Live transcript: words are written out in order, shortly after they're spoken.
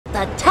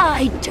The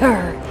tide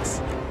turns.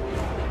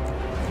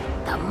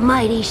 The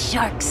mighty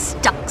shark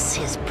stalks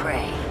his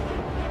prey.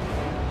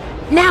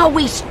 Now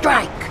we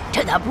strike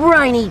to the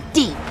briny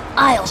deep.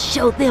 I'll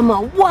show them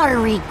a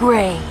watery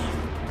grave.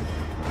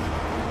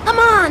 Come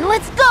on,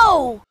 let's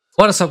go!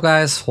 What is up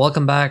guys,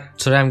 welcome back.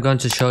 Today I'm going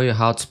to show you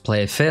how to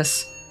play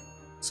Fizz.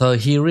 So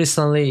he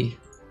recently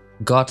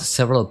got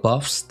several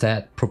buffs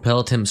that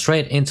propelled him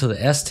straight into the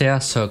S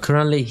tier, so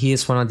currently he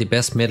is one of the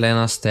best mid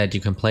laners that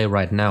you can play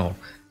right now.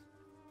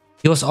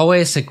 He was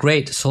always a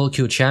great solo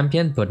queue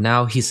champion, but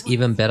now he's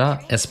even better,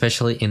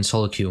 especially in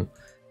solo queue.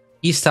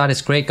 E-start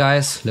is great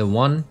guys, level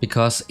 1,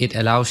 because it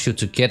allows you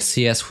to get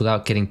CS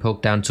without getting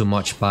poked down too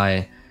much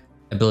by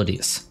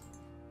abilities.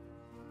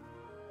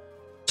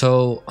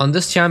 So on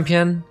this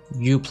champion,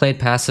 you played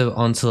passive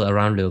until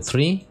around level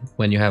 3.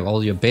 When you have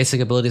all your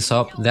basic abilities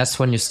up, that's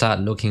when you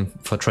start looking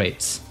for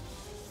traits.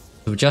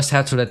 You just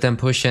have to let them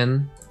push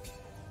in.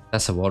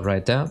 That's a ward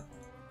right there.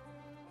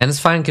 And it's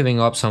fine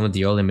giving up some of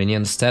the early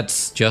minions,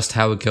 that's just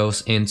how it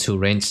goes into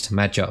ranged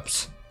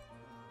matchups.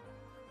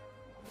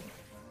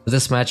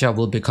 This matchup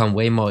will become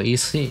way more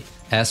easy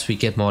as we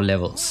get more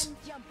levels.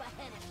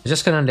 We're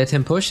just gonna let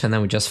him push and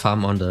then we just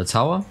farm under the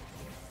tower.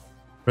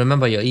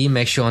 Remember, your E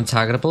makes you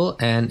untargetable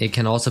and it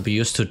can also be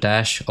used to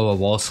dash over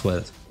walls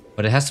with,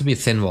 but it has to be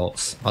thin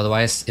walls,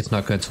 otherwise it's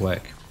not going to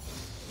work.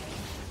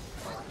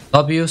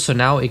 W, so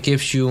now it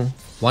gives you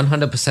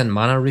 100%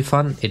 mana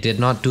refund. It did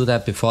not do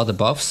that before the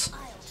buffs.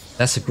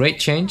 That's a great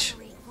change.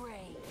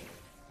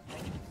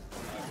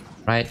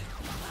 Right,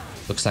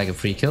 looks like a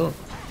free kill.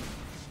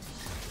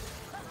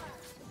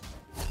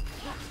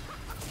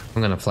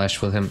 I'm gonna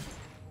flash with him.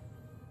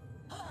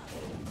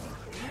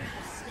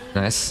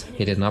 Nice,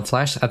 he did not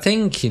flash. I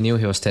think he knew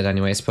he was dead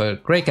anyways,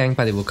 but great gank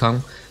by the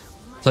Wukong.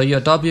 So your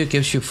W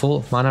gives you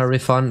full mana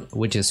refund,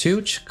 which is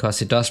huge,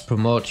 because it does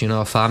promote,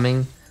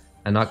 farming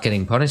and not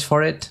getting punished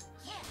for it.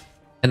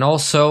 And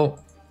also,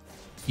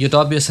 your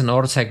W is an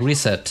auto attack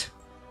reset.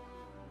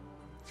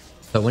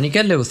 So when you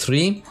get level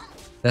 3,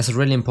 that's a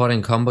really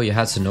important combo you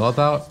have to know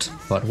about,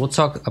 but we'll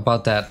talk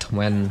about that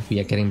when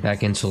we are getting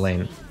back into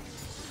lane,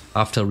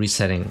 after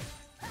resetting.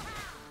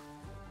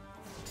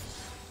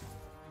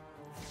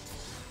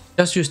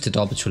 Just use the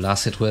W to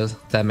last hit with,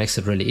 that makes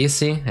it really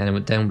easy,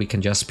 and then we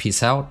can just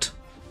peace out.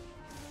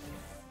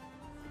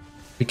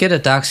 We get a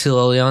Dark Seal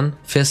early on.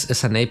 Fizz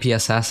is an AP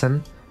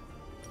assassin,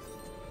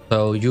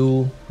 so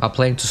you are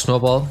playing to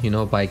snowball,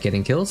 by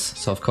getting kills.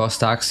 So of course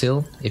Dark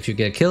Seal, if you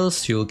get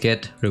kills, you'll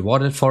get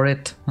rewarded for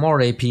it,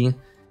 more AP,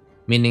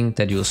 meaning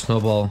that you'll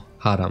snowball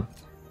harder.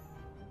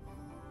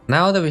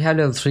 Now that we have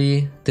level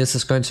 3, this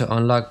is going to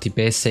unlock the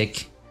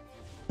basic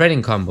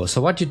trading combo.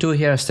 So what you do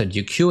here is that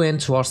you Q in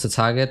towards the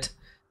target,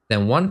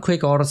 then one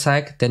quick auto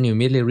attack, then you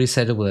immediately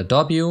reset it with a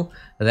W,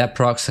 that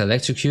procs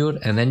electrocute,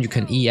 and then you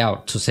can E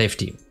out to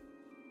safety.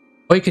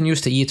 Or you can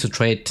use the E to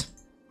trade,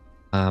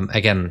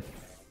 again,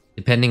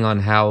 depending on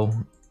how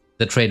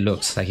the trade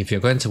looks. Like if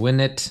you're going to win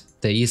it,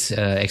 the E's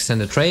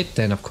extended trade,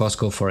 then of course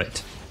go for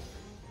it.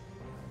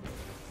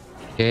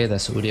 Okay,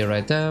 that's Udyr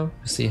right there,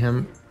 you see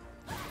him.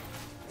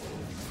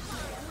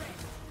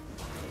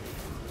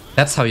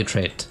 That's how you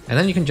trade, and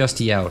then you can just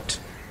E out.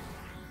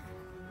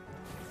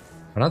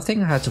 I don't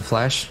think I had to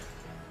flash.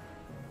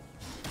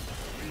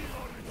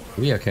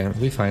 We okay,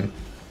 we fine.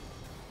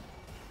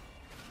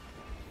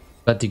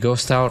 But the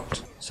ghost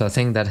out, so I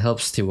think that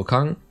helps the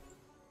Wukong.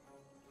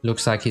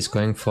 Looks like he's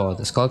going for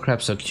the skull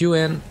crab, so Q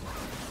in.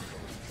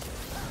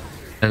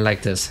 And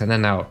like this, and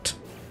then out.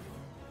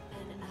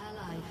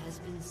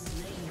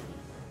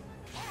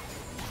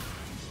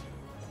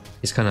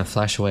 He's gonna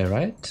flash away,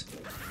 right?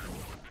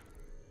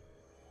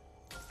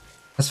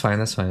 That's fine,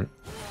 that's fine.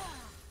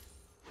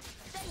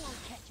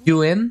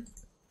 Q in,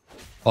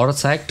 auto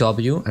attack,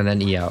 W, and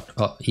then E out.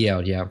 Oh, E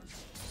out, yeah.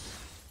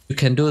 You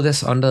can do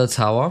this under the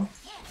tower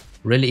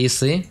really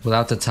easily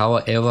without the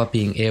tower ever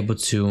being able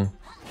to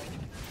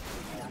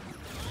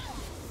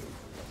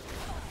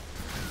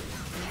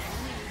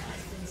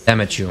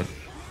damage you.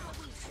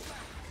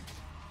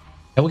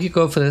 And we could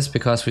go for this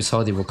because we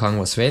saw the Wukong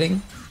was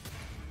waiting.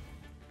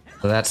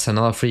 So that's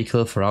another free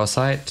kill for our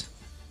side.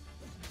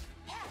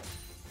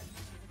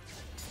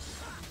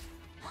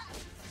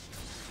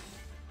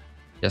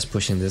 Just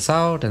pushing this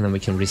out and then we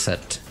can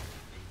reset.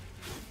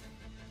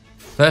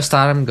 First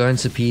item going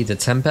to be the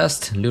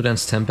Tempest,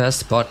 Luden's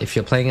Tempest, but if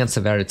you're playing against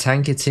a very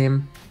tanky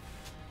team,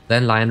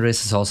 then Lion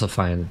Race is also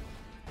fine.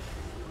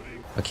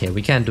 Okay,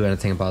 we can't do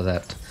anything about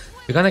that.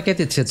 We're gonna get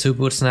the tier 2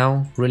 boots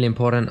now, really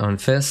important on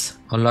Fizz,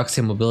 unlocks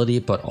your mobility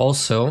but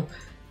also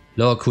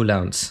lower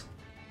cooldowns.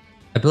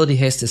 Ability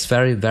haste is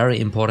very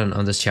important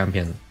on this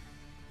champion,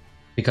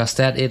 because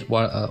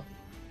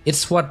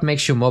it's what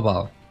makes you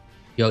mobile.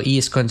 Your E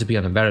is going to be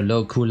on a very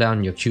low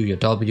cooldown, your Q, your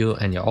W,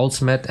 and your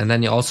ultimate, and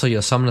then also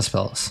your summoner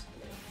spells.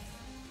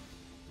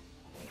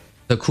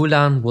 The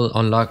cooldown will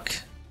unlock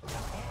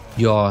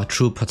your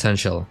true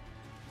potential.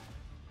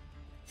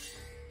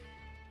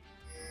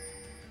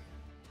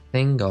 I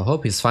think or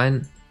hope he's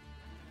fine.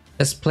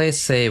 Let's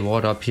place a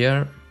ward up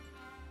here.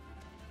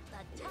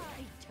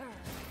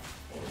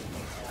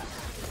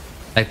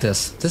 Like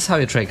this. This is how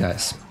you trade,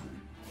 guys.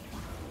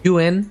 Q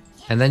in,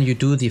 and then you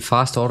do the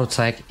fast auto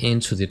tag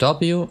into the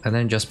W, and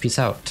then just peace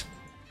out.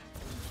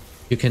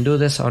 You can do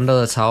this under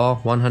the tower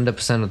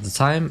 100% of the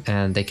time,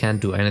 and they can't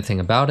do anything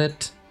about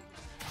it.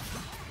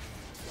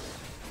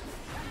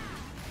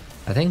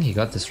 I think he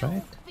got this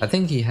right. I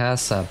think he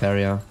has a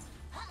barrier.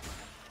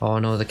 Oh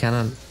no, the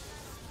cannon.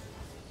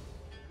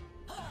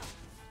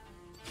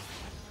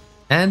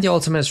 And the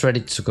ultimate is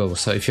ready to go,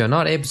 so if you're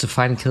not able to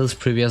find kills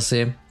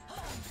previously,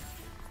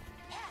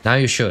 now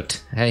you should.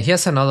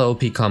 Here's another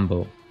OP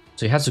combo.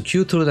 So you have to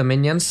Q through the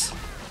minions,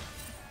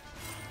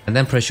 and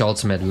then press your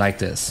ultimate like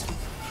this.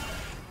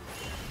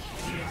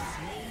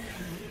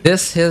 It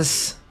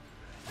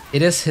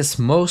is his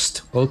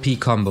most OP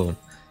combo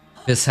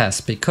Fizz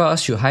has,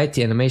 because you hide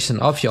the animation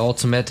of your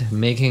ultimate,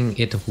 making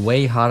it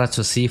way harder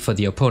to see for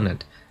the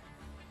opponent.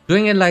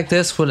 Doing it like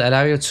this will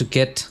allow you to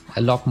get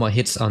a lot more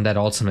hits on that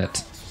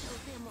ultimate,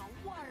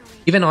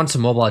 even onto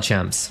mobile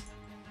champs.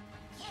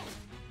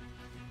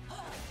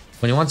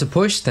 When you want to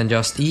push, then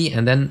just E,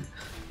 and then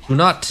do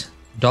not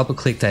double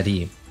click that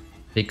E,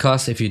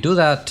 because if you do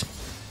that,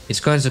 it's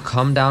going to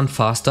come down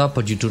faster,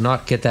 but you do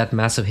not get that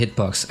massive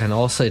hitbox, and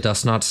also it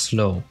does not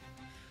slow.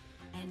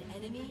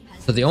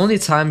 So the only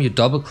time you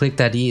double click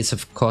that E is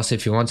of course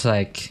if you want to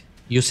like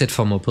use it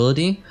for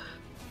mobility,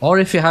 or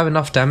if you have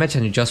enough damage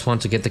and you just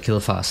want to get the kill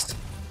fast.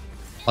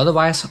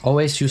 Otherwise,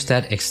 always use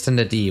that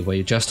extended E where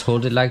you just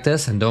hold it like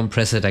this and don't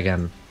press it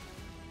again.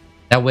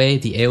 That way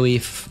the AoE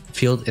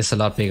field is a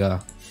lot bigger.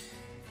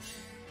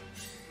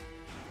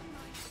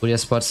 Udyr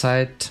spot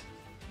side.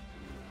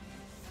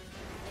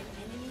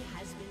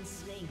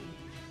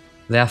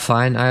 They're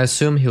fine. I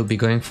assume he'll be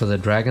going for the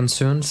dragon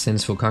soon,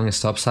 since Wukong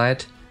is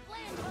topside.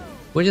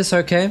 Which is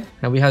okay,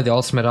 and we have the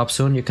ultimate up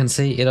soon. You can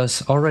see it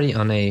is already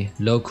on a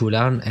low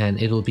cooldown,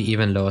 and it will be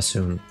even lower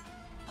soon.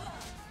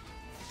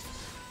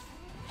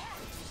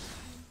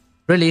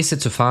 Really easy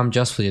to farm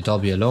just with your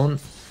W alone,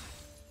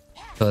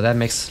 so that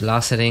makes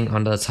last hitting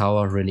under the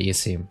tower really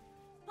easy.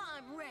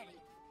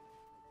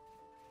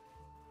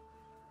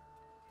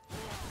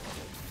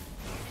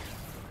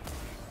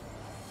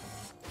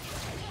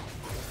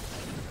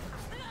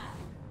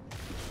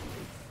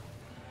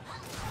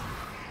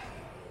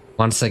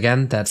 Once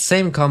again, that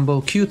same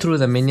combo, Q through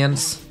the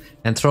minions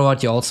and throw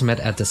out your ultimate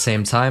at the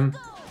same time.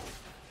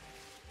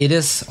 It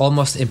is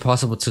almost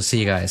impossible to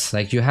see, guys.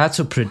 Like, you have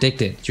to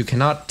predict it. You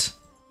cannot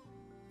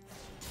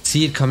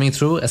see it coming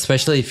through,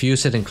 especially if you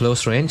use it in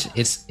close range.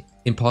 It's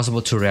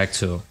impossible to react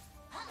to.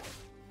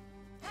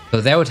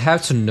 So they would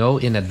have to know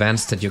in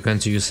advance that you're going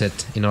to use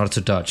it in order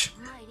to dodge.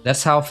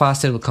 That's how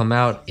fast it will come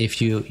out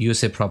if you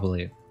use it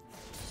properly.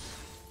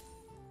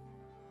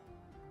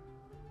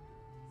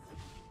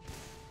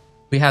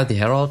 We have the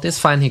Herald. It's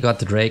fine, he got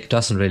the Drake,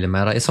 doesn't really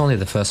matter, it's only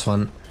the first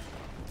one.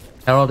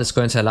 Herald is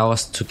going to allow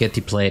us to get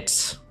the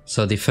plates,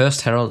 so the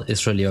first Herald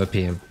is really OP.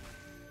 I'm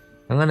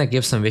gonna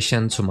give some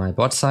vision to my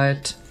bot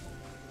side,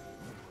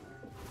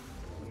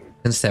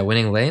 since they're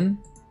winning lane.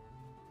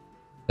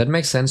 That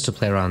makes sense to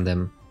play around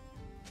them.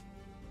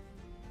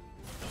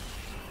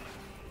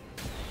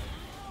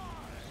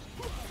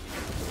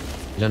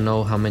 We don't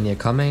know how many are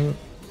coming.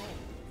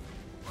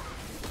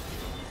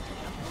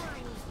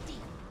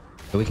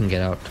 But we can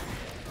get out.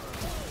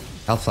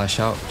 I'll flash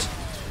out.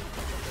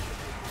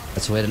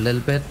 Let's wait a little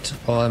bit.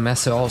 Oh, a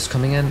massive ult's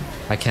coming in.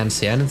 I can't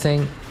see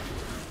anything.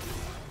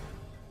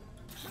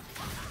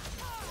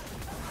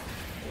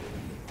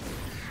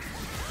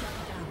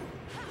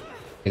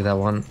 Take that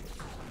one.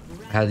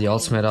 I have the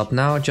ultimate up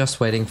now, just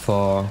waiting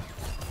for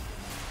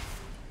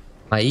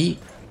my E.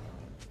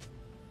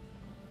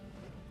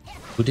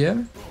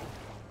 Udyr.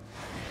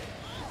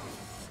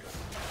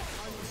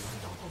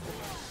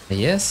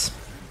 Yes.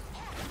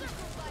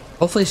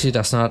 Hopefully she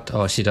does not,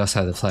 oh, she does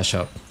have the flash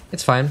up.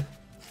 It's fine.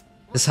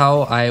 This is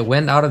how I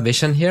went out of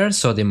vision here,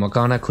 so the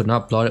Morgana could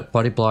not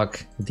body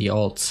block the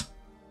ult.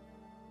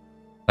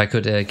 I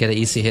could get an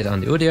easy hit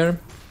on the Udyr.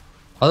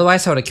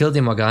 Otherwise I would have killed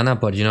the Morgana,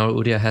 but you know,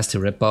 Udyr has the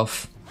rip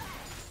buff.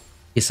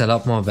 He's a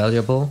lot more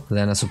valuable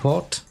than a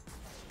support,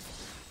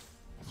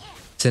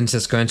 since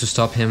it's going to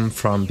stop him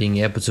from being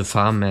able to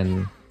farm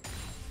and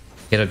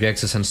get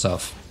objectives and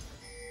stuff.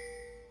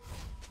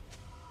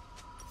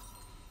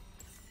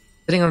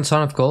 Sitting on a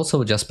ton of gold, so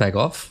we'll just back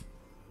off.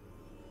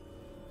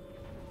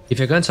 If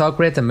you're going to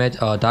upgrade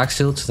the Dark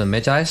Shield to the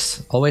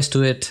Magi's, always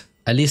do it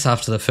at least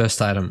after the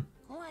first item.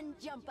 One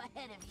jump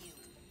ahead of you.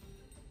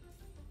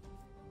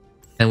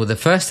 And with the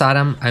first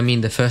item, I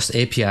mean the first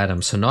AP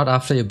item, so not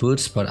after your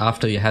boots, but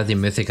after you have the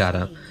mythic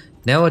item.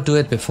 Never do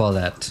it before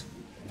that.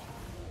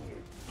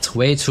 It's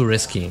way too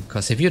risky,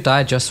 because if you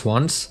die just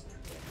once,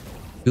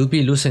 you'll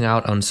be losing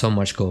out on so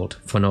much gold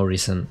for no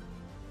reason.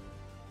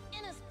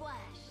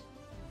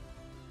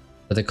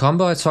 But the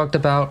combo I talked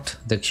about,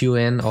 the Q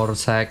in, auto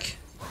attack,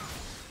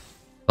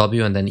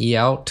 W and then E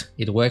out,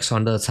 it works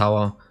under the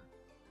tower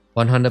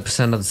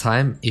 100% of the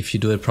time if you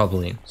do it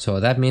properly.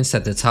 So that means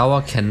that the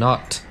tower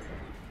cannot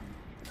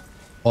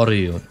auto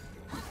you.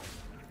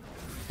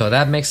 So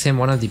that makes him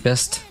one of the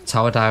best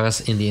tower divers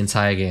in the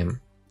entire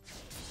game.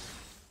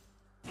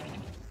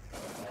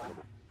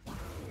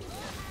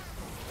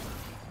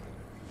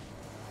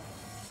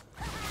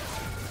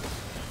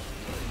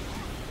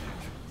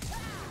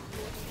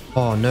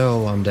 Oh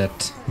no, I'm dead.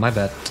 My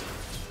bad.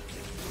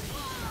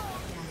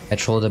 I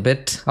trolled a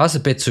bit. I was a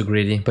bit too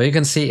greedy, but you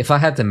can see if I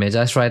had the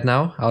Magi's right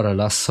now, I would have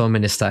lost so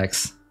many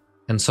stacks.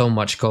 And so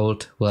much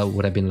gold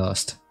would have been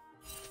lost.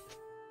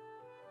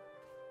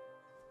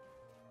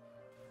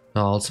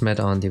 No ultimate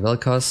on the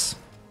Vel'Koz.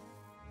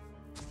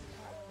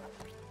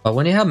 But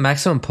when you have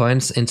maximum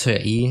points into your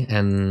E,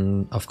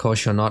 and of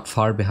course you're not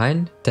far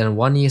behind, then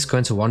 1 E is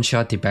going to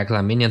one-shot the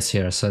backline minions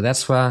here, so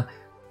that's where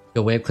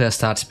your wave clear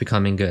starts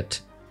becoming good.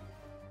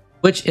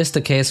 Which is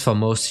the case for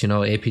most, you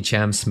know, AP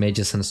champs,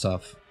 mages and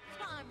stuff.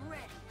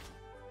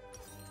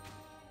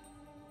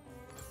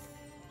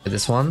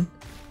 This one.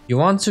 You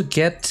want to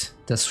get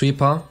the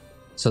sweeper,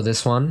 so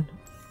this one,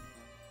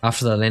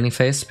 after the laning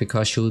phase,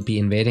 because you will be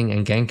invading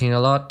and ganking a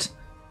lot.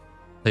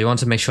 So you want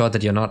to make sure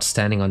that you're not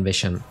standing on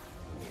vision.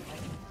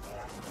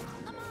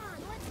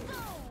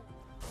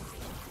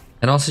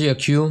 And also your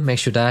Q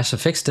makes you dash a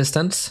fixed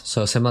distance,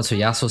 so similar to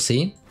Yasuo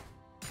C.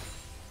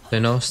 So,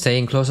 you know,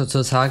 staying closer to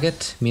the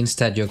target means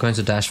that you're going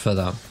to dash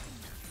further.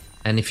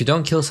 And if you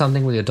don't kill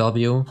something with your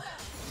W,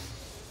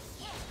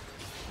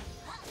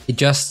 it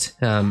just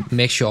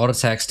makes your auto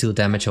attacks deal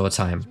damage over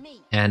time,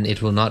 and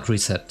it will not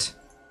reset.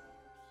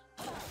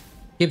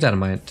 Keep that in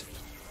mind.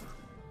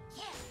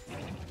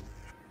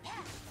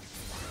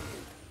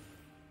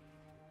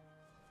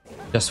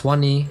 Just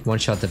 1 E, one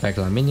shot the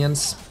backline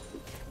minions.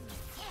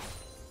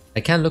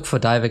 I can look for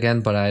dive again,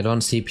 but I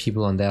don't see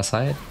people on their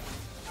side.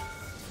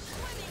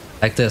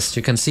 Like this,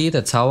 you can see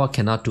the tower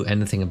cannot do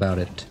anything about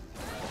it.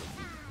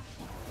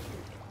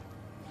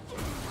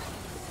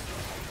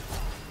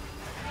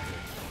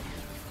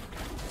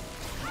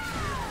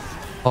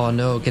 Oh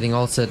no, getting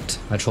ulted.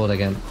 I trolled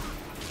again.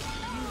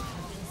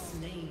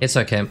 It's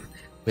okay.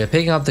 We are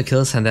picking up the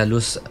kills and they're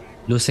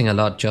losing a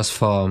lot just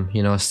for,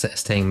 you know,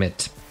 staying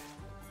mid.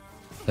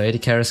 So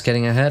AD carry is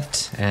getting ahead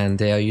and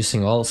they are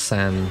using ults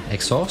and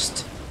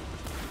exhaust.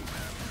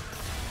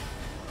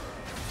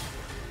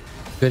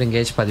 Good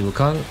engaged by the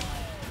Wukong.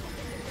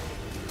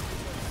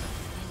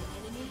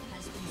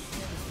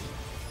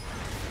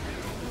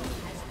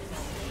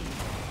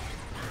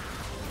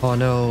 Oh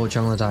no,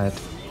 jungler died.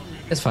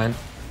 It's fine.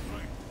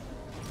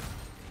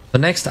 The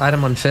next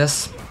item on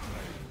Fizz.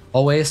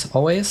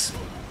 Always.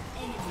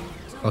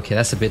 Okay,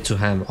 that's a bit too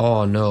ham.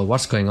 Oh no,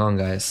 what's going on,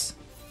 guys?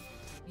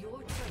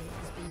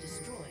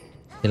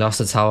 He lost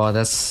the tower,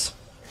 that's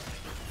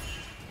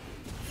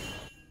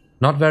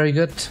not very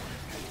good.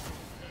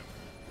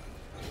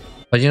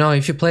 But you know,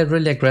 if you play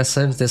really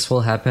aggressive, this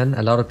will happen.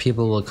 A lot of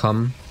people will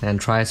come and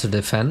try to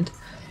defend.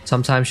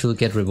 Sometimes you'll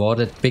get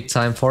rewarded big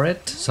time for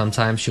it.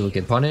 Sometimes you'll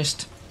get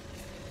punished.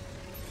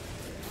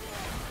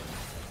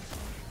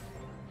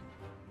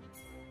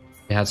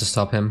 I had to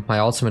stop him. My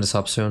ultimate is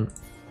up soon.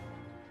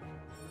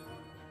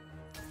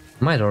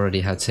 Might already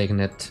have taken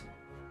it.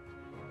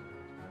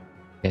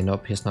 Okay,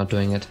 nope, he's not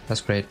doing it. That's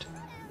great.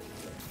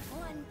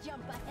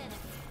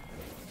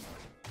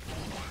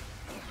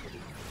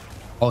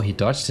 Oh, he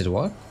dodged it,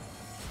 what?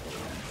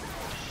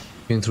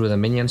 Going through the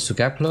minions to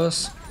gap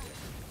close.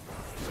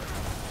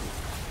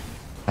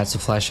 Had to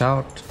flash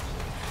out.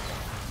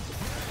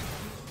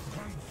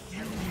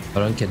 I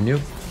don't get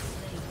nuked.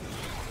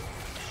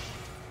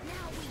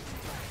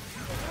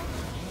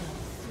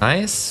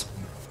 Nice.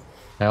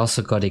 I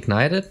also got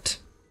ignited.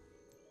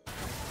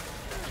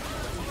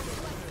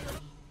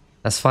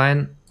 That's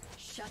fine.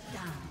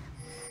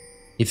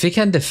 If we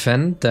can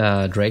defend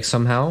Drake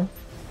somehow,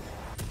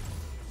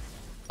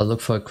 I'll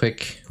look for a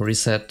quick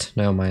reset.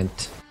 Never mind.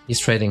 He's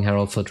trading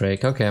Herald for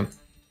Drake. Okay.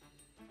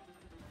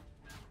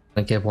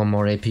 I'll get one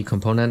more AP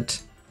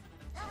component.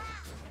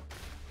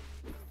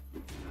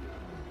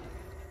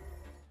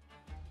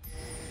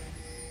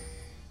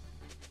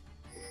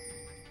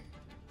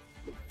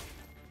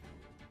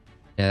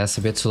 Yeah, that's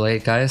a bit too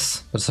late,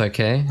 guys, but it's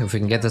okay. If we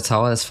can get the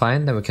tower, that's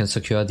fine. Then we can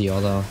secure the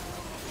other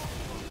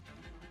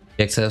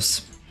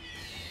objectives.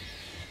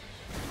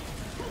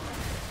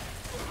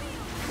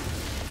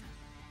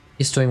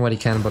 He's doing what he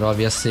can, but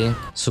obviously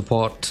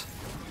support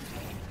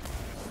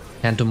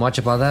can't do much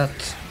about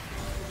that.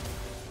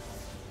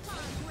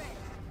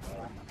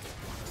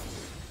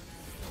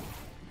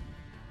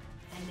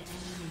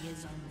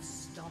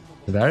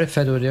 Very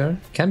fat Udyr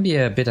can be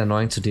a bit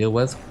annoying to deal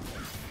with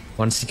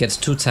once he gets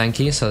too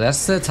tanky, so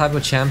that's the type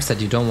of champs that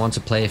you don't want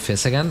to play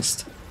Fizz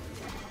against.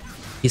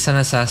 He's an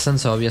assassin,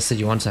 so obviously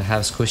you want to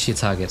have squishy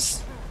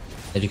targets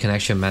that you can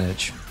actually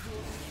manage.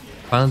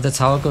 Finally the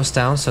tower goes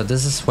down, so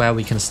this is where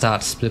we can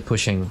start split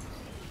pushing.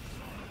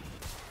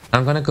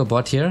 I'm gonna go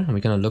bot here, and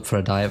we're gonna look for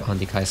a dive on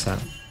the Kai'Sa.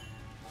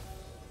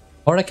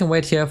 Or I can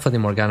wait here for the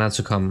Morgana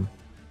to come.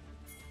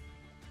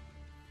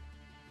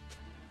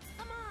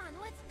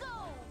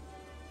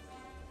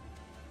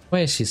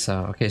 Where is she,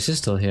 Sa? Okay, she's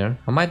still here.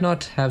 I might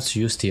not have to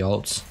use the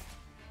ults.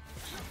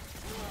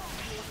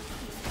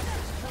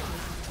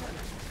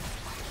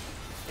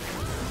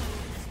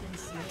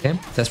 Okay,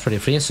 that's pretty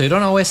free. So you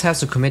don't always have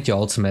to commit your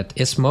ultimate.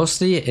 It's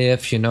mostly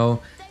if, you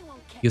know,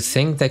 you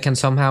think they can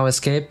somehow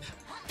escape,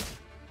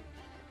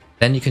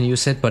 then you can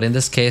use it. But in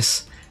this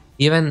case,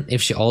 Even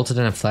if she altered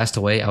and flashed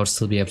away, I would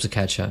still be able to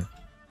catch her.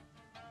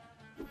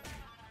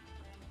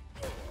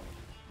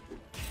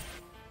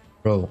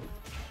 Bro.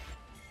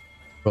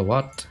 Bro,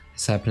 what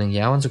is happening?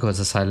 Yeah, I want to go to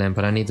the side lane,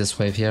 but I need this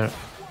wave here.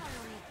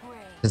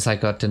 Since I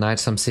got denied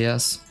some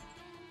CS.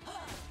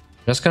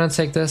 Just gonna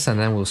take this and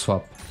then we'll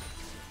swap.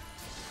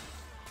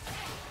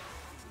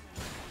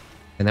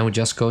 And then we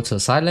just go to the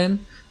side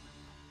lane.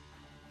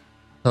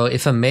 So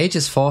if a mage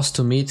is forced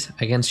to meet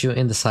against you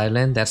in the side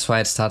lane, that's why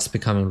it starts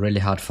becoming really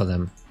hard for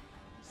them.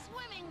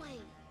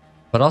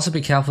 But also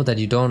be careful that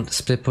you don't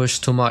split push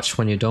too much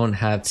when you don't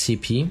have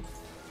TP.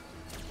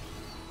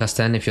 Because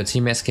then if your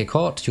teammates get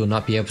caught, you'll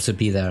not be able to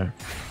be there.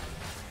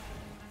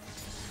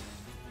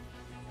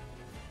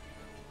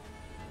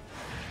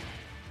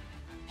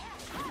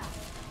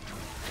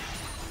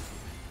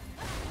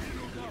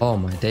 Oh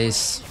my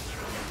days.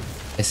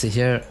 I see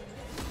here.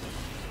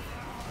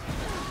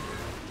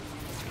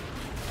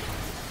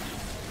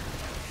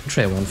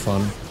 Try one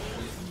fun.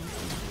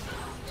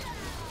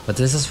 But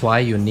this is why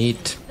you need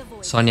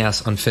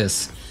Sonya's on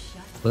Fizz.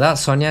 Without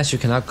Sonya's you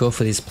cannot go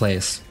for these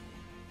plays.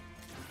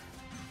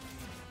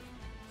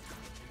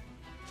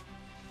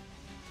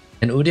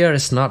 And Udyr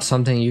is not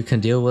something you can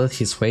deal with,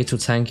 he's way too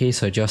tanky,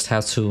 so you just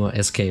have to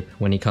escape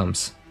when he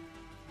comes.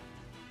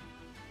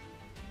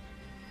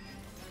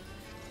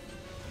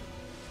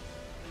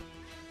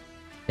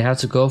 You have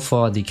to go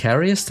for the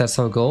carries, that's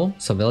our goal.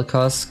 So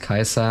Vel'Koz,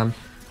 Kai'Sa,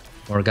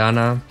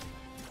 Morgana.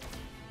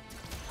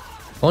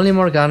 Only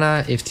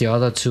Morgana if the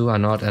other two are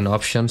not an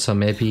option, so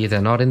maybe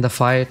they're not in the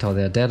fight or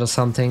they're dead or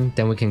something,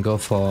 then we can go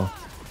for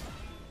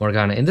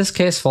Morgana. In this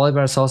case,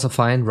 Volibear is also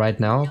fine right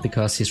now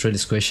because he's really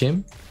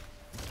squishy.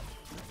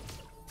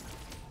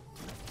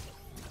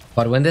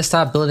 But when they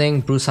start building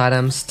Bruce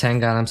items,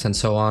 tank items and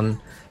so on,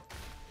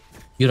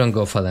 you don't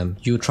go for them.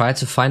 You try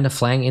to find a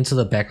flank into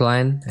the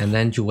backline and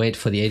then you wait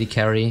for the AD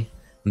carry,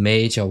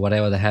 mage or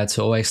whatever they had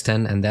to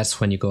overextend, and that's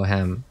when you go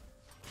ham.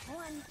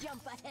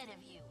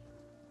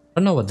 I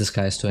don't know what this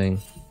guy is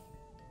doing.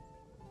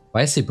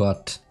 Why is he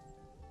bot?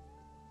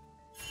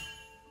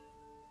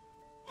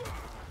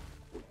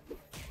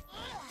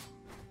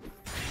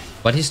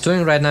 What he's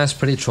doing right now is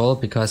pretty troll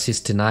because he's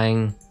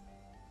denying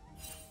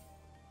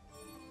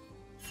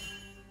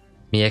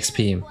me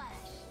XP.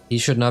 He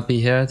should not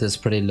be here. This is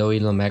pretty low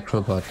elo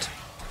macro, but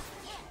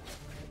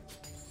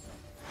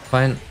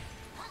fine.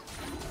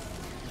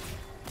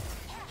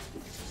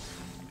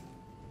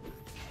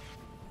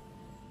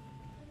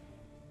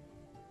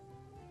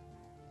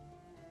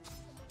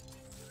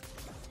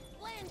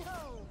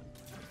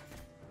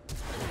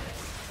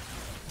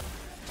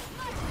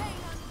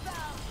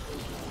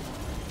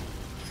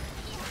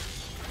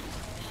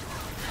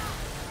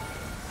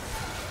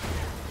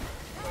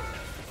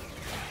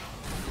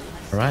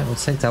 Alright, we'll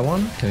take that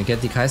one. Can we get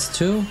the Kai'Sa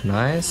too?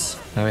 Nice.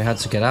 Now we had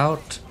to get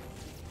out.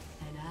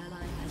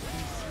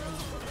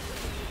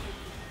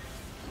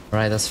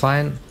 Alright, that's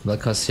fine.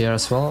 Vel'Koz here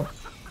as well.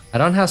 I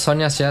don't have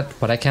Sonya's yet,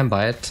 but I can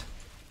buy it.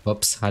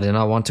 Whoops, I did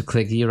not want to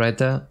click E right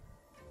there.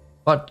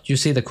 But you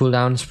see the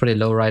cooldown is pretty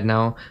low right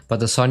now.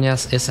 But the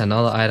Sonya's is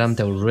another item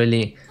that will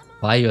really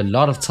buy you a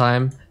lot of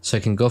time. So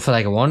you can go for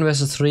like a 1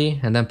 versus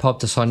 3 and then pop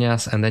the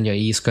Sonya's and then your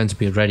E is going to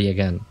be ready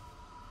again.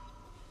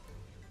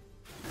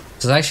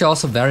 So it's actually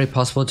also very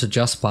possible to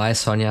just buy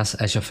Sonya's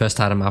as your first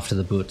item after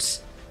the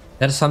boots.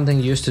 That is something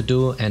you used to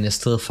do and is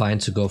still fine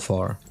to go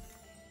for.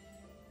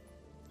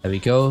 There we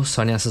go,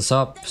 Sonya's is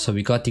up, so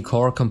we got the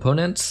core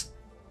components.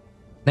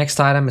 Next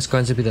item is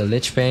going to be the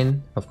Lich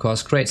Bane. Of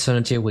course, great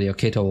synergy with your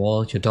Kato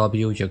Wall, your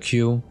W, your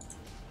Q.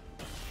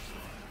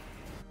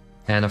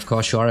 And of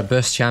course you are a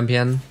burst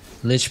champion.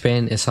 Lich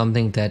Bane is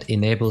something that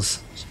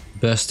enables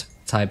burst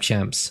type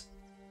champs.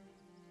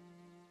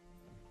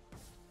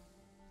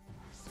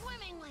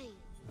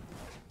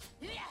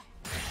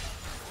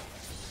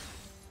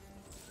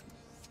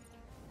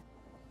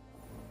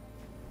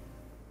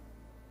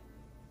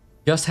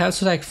 Just have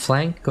to like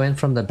flank, go in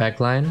from the back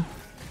line.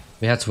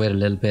 We have to wait a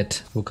little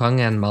bit. Wukong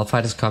and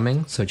Malphite is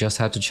coming, so just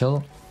have to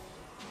chill.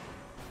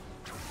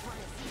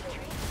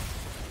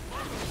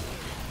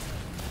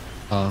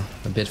 Oh,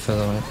 a bit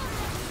further away.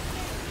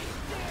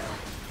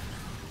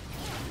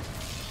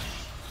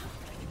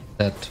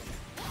 That.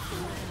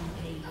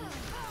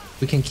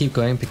 We can keep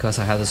going because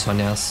I have the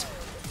Sonya's.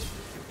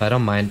 I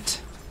don't mind.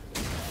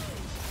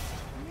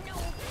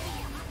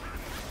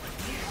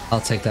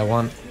 I'll take that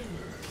one.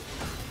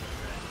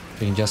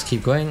 We can just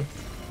keep going.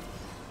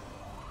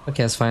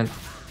 Okay, that's fine.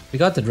 We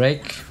got the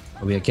Drake.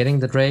 We are getting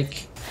the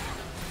Drake.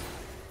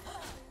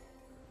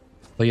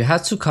 But you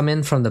have to come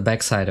in from the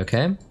backside,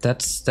 okay?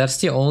 That's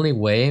the only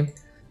way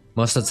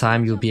most of the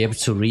time you'll be able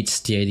to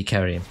reach the AD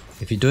carry.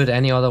 If you do it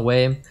any other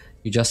way,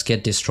 you just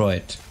get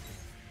destroyed.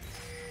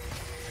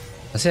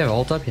 Does he have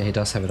ult up? Yeah, he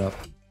does have it up.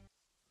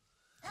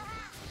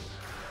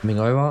 Coming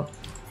over.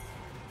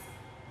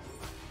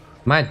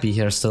 Might be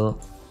here still.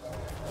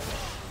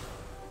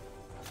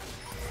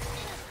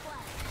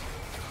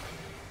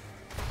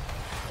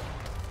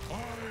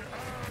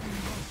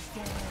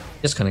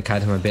 Just gonna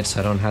kite him a bit so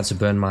I don't have to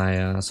burn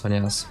my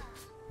Sonya's.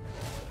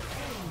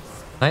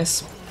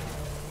 Nice.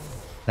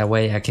 That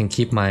way I can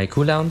keep my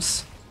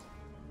cooldowns.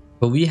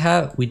 But we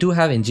do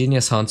have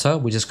Ingenious Hunter,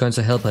 which is going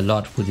to help a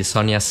lot with the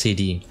Sonya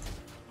CD.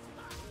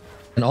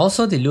 And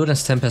also the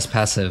Luden's Tempest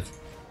passive.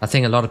 I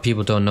think a lot of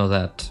people don't know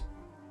that.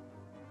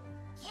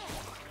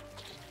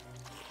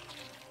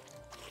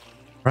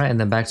 Right, and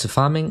then back to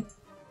farming.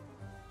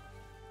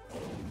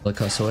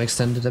 Look, also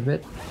extended a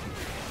bit.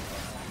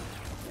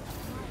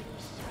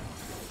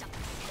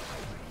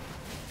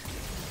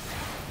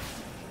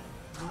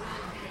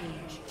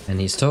 And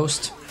he's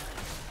toast.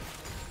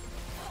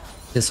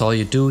 This is all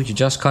you do, you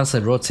just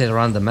constantly rotate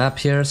around the map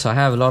here. So I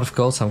have a lot of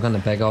gold, so I'm gonna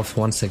back off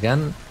once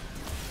again.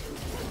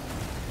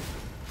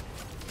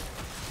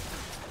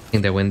 I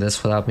think they win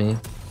this without me,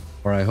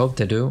 or I hope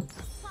they do.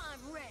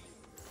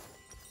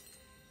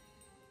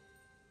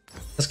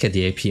 Let's get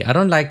the AP. I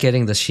don't like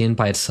getting the Sheen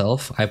by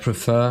itself. I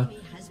prefer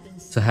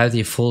to have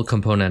the full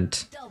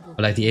component,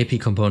 or like the AP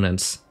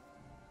components.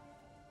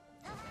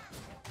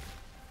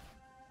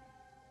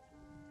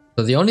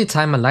 So the only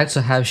time I like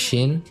to have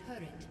Sheen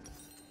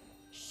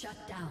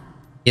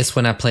is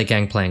when I play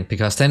Gangplank,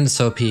 because then it's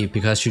OP,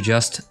 because you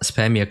just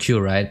spam your Q,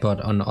 right?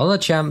 But on other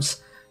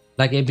champs,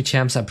 like AP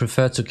champs, I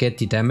prefer to get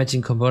the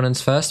damaging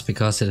components first,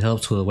 because it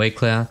helps with the wave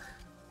clear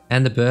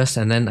and the burst,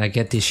 and then I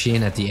get the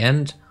Sheen at the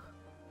end.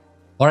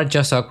 Or I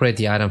just upgrade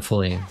the item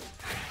fully.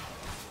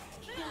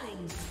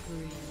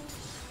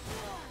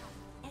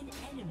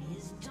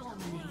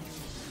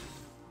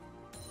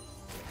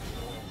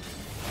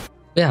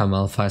 Yeah,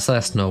 Malphite, so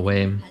there's no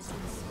way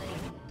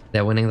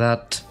they're winning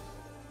that.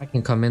 I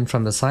can come in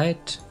from the side,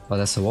 but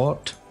there's a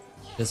ward.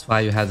 That's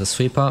why you have the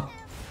sweeper.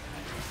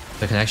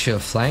 So I can actually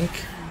flank.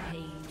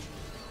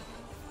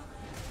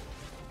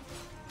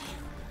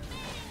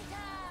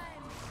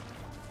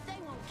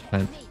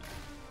 And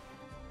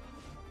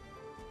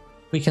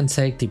we can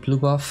take the blue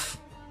buff,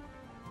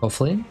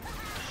 hopefully,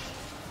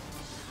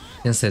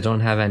 since they don't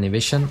have any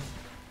vision.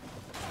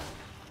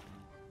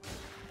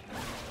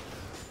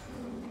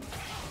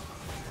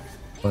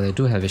 Well, they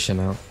do have vision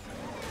now.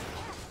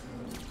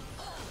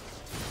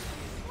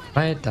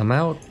 Right, I'm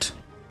out.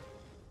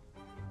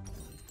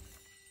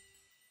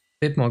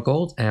 Bit more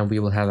gold and we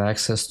will have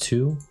access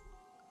to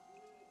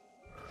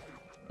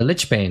the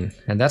Lich Bane.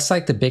 And that's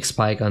like the big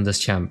spike on this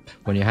champ.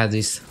 When you have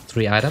these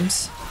 3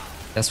 items,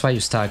 that's why you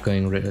start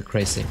going really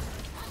crazy.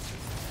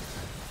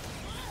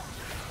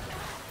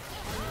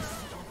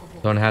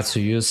 Don't have to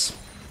use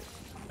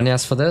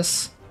Anyas for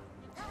this.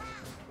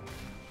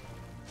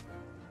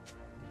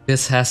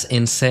 This has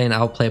insane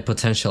outplay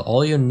potential.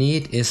 All you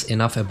need is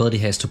enough ability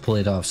haste to pull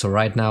it off. So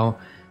right now,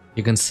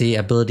 you can see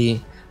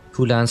ability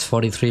cooldowns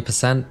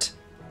 43%.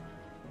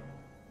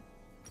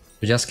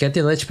 We just get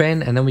the Lich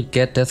Bane and then we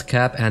get Death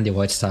Cap and the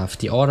Void Staff.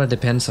 The order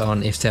depends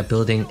on if they're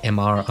building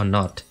MR or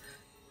not.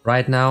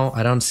 Right now,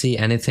 I don't see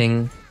any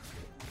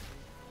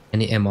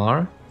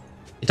MR.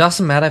 It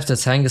doesn't matter if the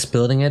tank is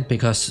building it,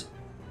 because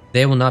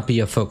they will not be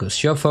your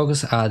focus. Your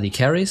focus are the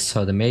carries,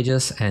 so the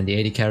mages and the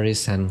AD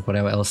carries and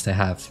whatever else they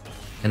have.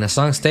 And as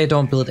long as they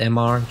don't build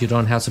MR, you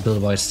don't have to build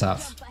Void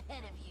Staff.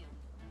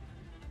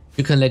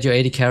 You can let your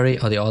AD carry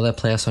or the other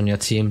players on your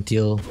team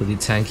deal with the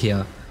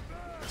tankier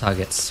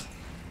targets.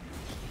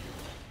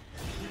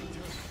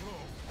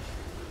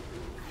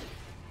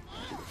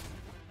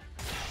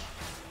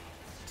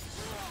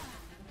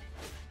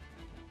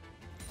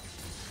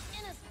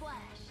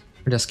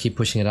 Just keep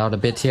pushing it out a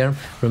bit here.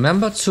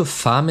 Remember to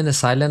farm in the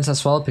silence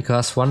as well,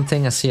 because one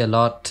thing I see a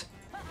lot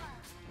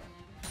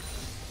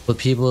with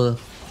people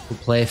who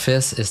play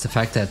Fizz is the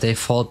fact that they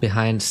fall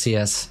behind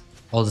CS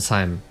all the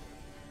time.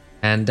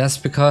 And that's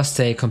because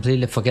they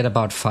completely forget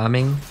about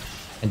farming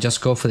and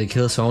just go for the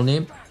kills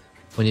only.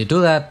 When you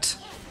do that,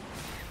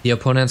 the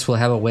opponents will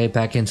have a way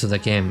back into the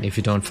game if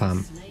you don't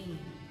farm.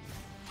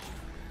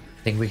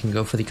 I think we can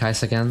go for the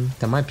Kai'Sa again.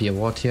 There might be a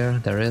ward here,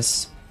 there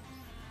is.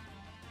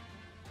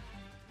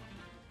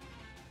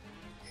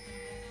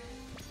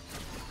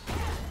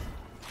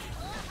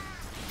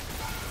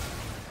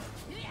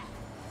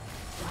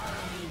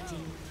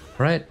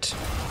 Right.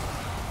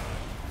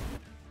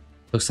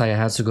 Looks like I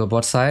have to go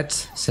bot side,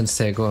 since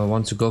they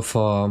want to go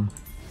for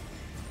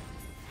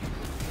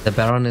the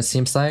Baron, it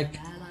seems like.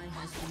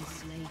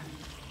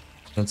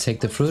 I'll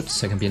take the fruit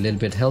so I can be a little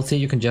bit healthy.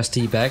 You can just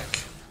D back.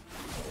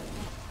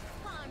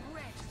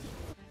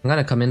 I'm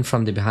gonna come in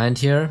from the behind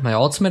here. My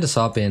ultimate is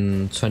up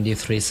in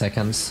 23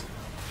 seconds.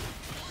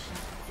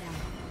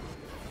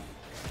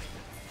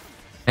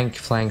 Flank,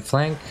 flank,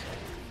 flank.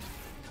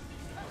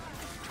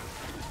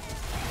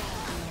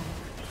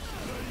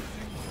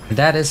 And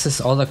that is his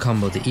other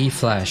combo, the E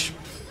flash.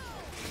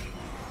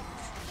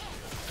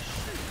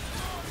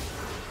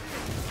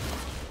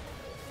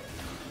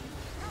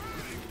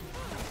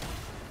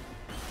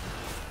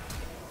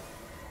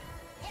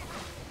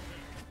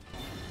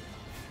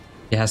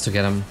 He has to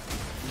get him.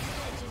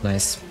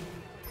 Nice.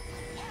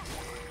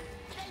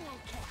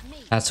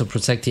 Has to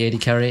protect the AD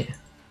carry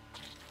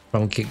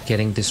from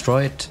getting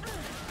destroyed.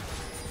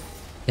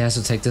 He has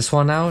to take this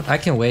one out. I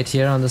can wait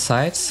here on the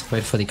sides.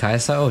 Wait for the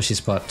Kai'Sa. Oh, she's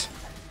bot.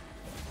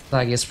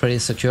 Like it's pretty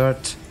secured.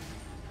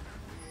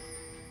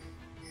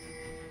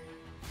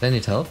 They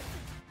need help.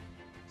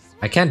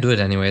 I can't do it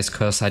anyways,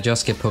 cause I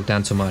just get poked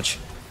down too much.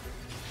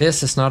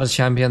 This is not a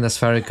champion that's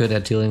very good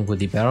at dealing with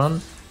the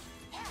Baron.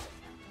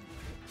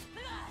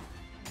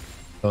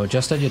 So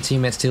just let your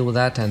teammates deal with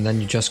that and then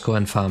you just go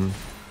and farm.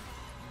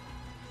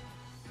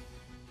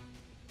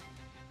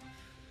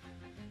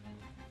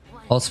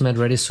 Ultimate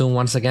ready soon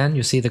once again.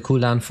 You see the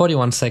cooldown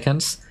 41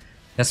 seconds.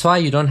 That's why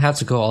you don't have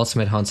to go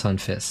Ultimate Hunter on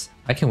Fizz.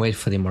 I can wait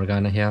for the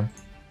Morgana here.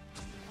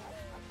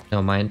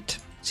 No mind.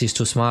 She's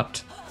too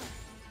smart.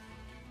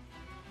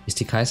 Is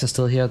the Kaiser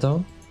still here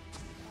though?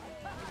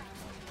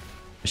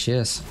 She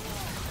is.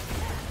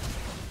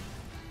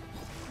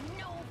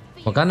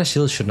 Morgana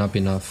shield should not be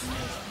enough.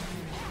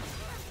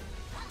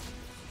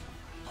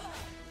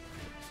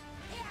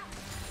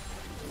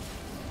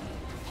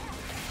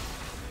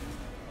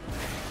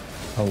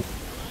 Oh.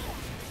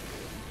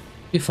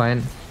 Be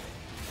fine.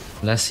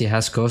 Unless he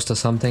has ghost or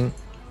something.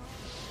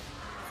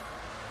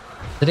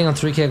 Sitting on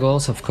 3k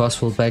goals, of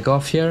course we'll back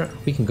off here.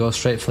 We can go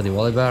straight for the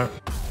Volibear.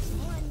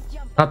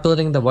 Not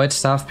building the Void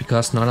Staff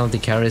because none of the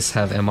carries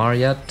have MR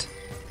yet.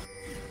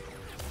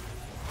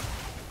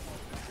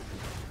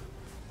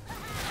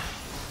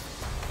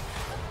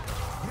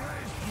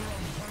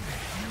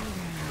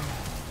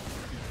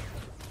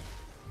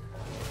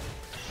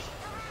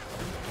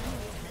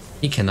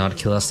 He cannot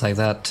kill us like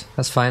that.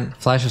 That's fine.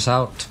 Flash is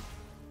out.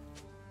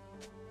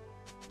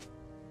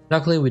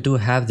 Luckily we do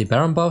have the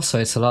Baron buff, so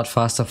it's a lot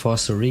faster for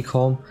us to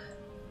recall.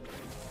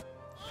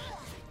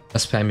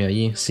 Just spam your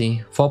E,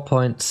 see?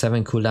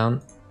 4.7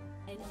 cooldown.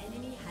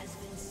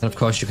 And of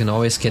course you can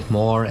always get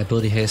more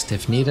ability haste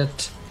if needed.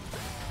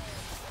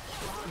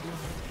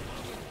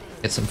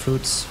 Get some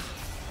fruits.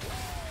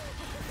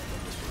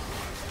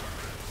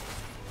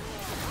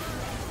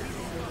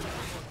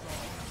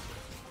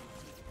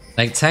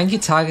 Like,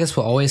 tanky targets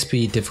will always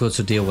be difficult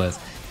to deal with,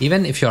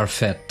 even if you are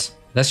fed.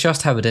 That's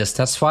just how it is.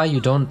 That's why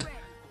you don't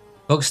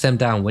focus them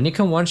down. When you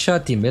can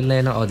one-shot the mid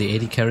laner or the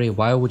AD carry,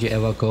 why would you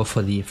ever go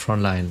for the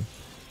front line?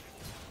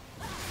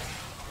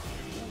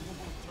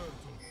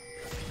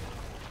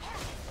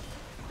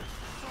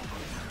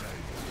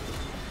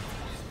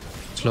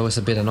 Slow is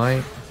a bit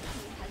annoying.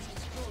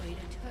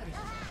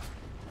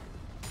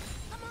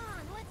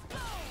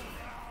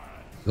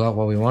 Got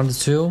what we wanted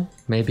to.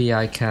 Maybe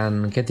I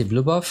can get the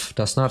blue buff.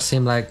 Does not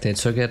seem like they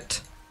took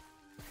it.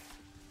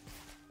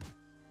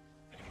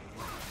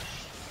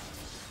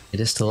 It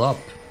is still up.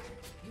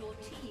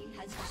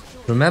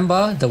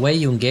 Remember, the way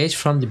you engage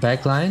from the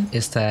backline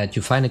is that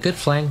you find a good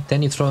flank,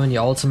 then you throw in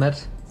your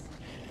ultimate,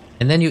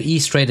 and then you E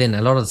straight in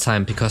a lot of the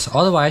time, because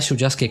otherwise you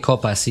just get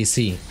caught by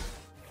CC.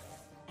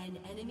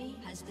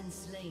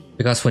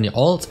 Because when you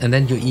ult and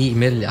then you E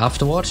immediately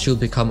afterwards, you'll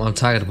become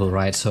untargetable,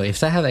 right? So if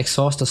they have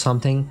exhaust or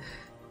something,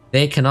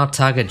 they cannot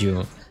target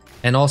you.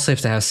 And also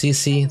if they have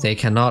CC, they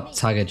cannot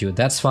target you.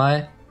 That's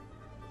why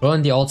throw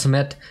in the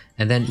ultimate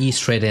and then E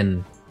straight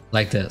in,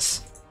 like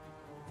this.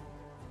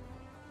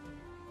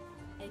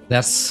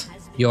 That's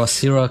your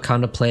zero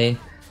counterplay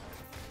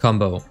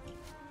combo.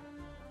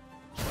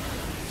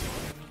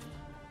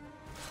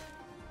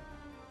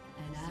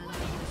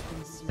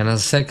 And as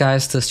I said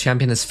guys, this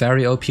champion is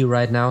very OP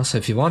right now, so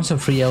if you want some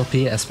free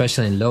LP,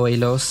 especially in low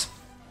elos,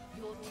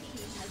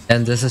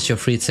 then this is your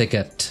free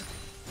ticket.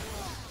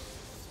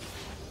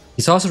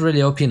 He's also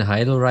really OP in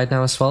high elo right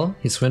now as well.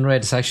 His win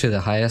rate is actually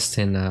the highest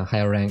in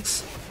higher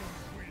ranks.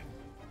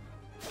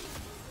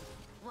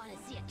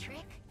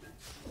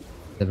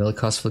 The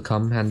Vilcos will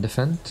come and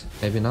defend,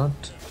 maybe not.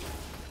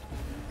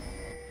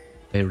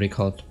 They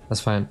recalled,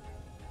 that's fine.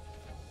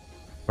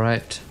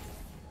 Alright.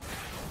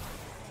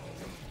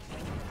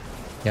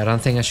 Yeah, I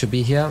don't think I should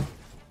be here.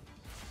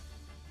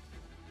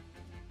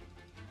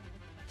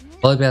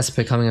 Volibear is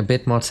becoming a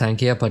bit more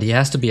tankier, but he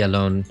has to be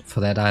alone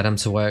for that item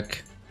to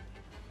work.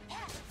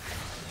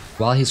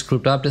 While he's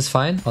grouped up, it's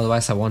fine,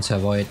 otherwise I want to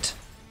avoid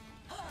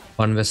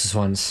 1 versus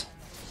 1s.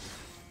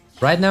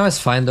 Right now it's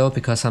fine though,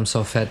 because I'm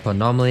so fed, but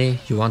normally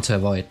you want to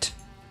avoid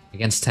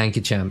against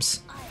tanky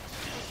champs.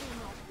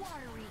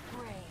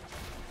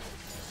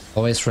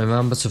 Always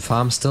remember to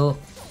farm still.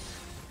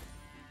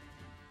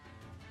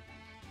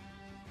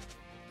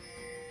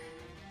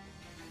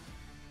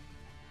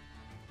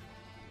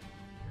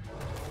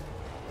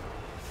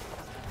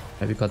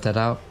 Have you got that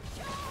out?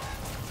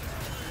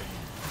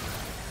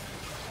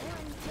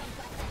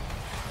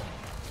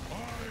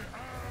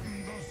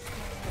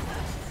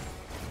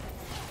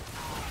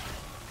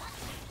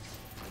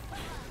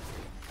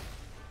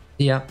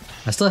 Yeah,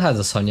 I still have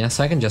the Sonya,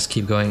 so I can just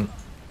keep going.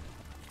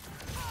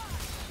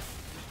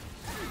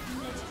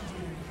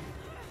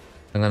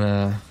 I'm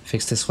gonna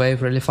fix this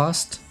wave really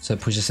fast, so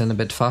it pushes in a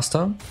bit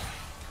faster.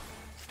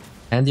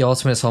 And the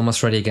ultimate is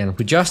almost ready again.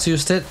 We just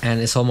used it and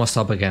it's almost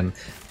up again.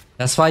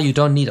 That's why you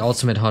don't need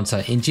Ultimate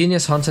Hunter.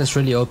 Ingenious Hunter is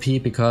really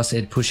OP because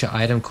it pushes your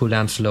item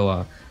cooldowns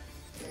lower.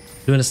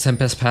 Doing this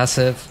Tempest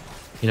passive,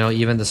 you know,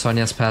 even the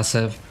Sonya's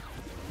passive.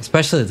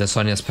 Especially the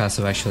Sonya's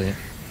passive actually.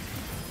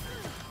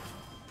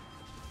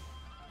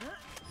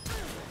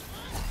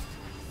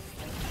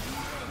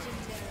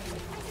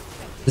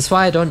 This is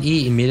why I don't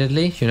E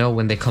immediately, you know,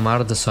 when they come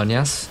out of the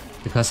Sonias,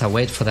 because I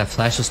wait for their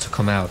flashes to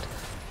come out.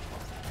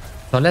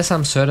 So unless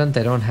I'm certain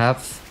they don't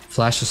have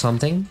flash or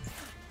something,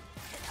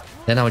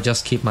 then I'll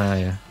just keep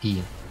my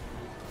E.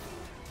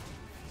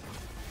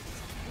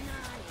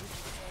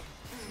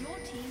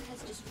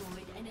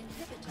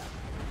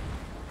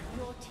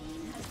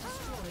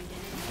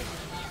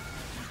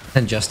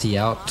 And just E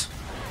out.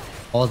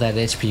 All that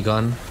HP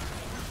gone.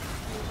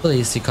 Really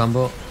easy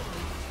combo.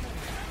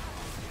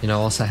 You know,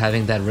 also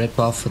having that red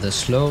buff for the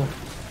slow.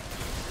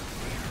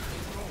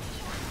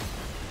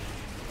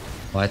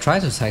 Oh, I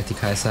tried to attack the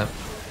Kai'Sa.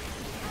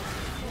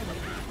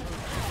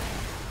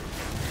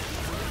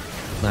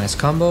 Nice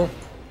combo.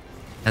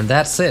 And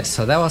that's it.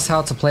 So that was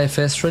how to play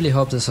Fizz. Really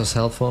hope this was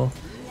helpful.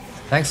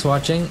 Thanks for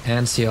watching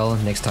and see you all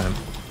next time.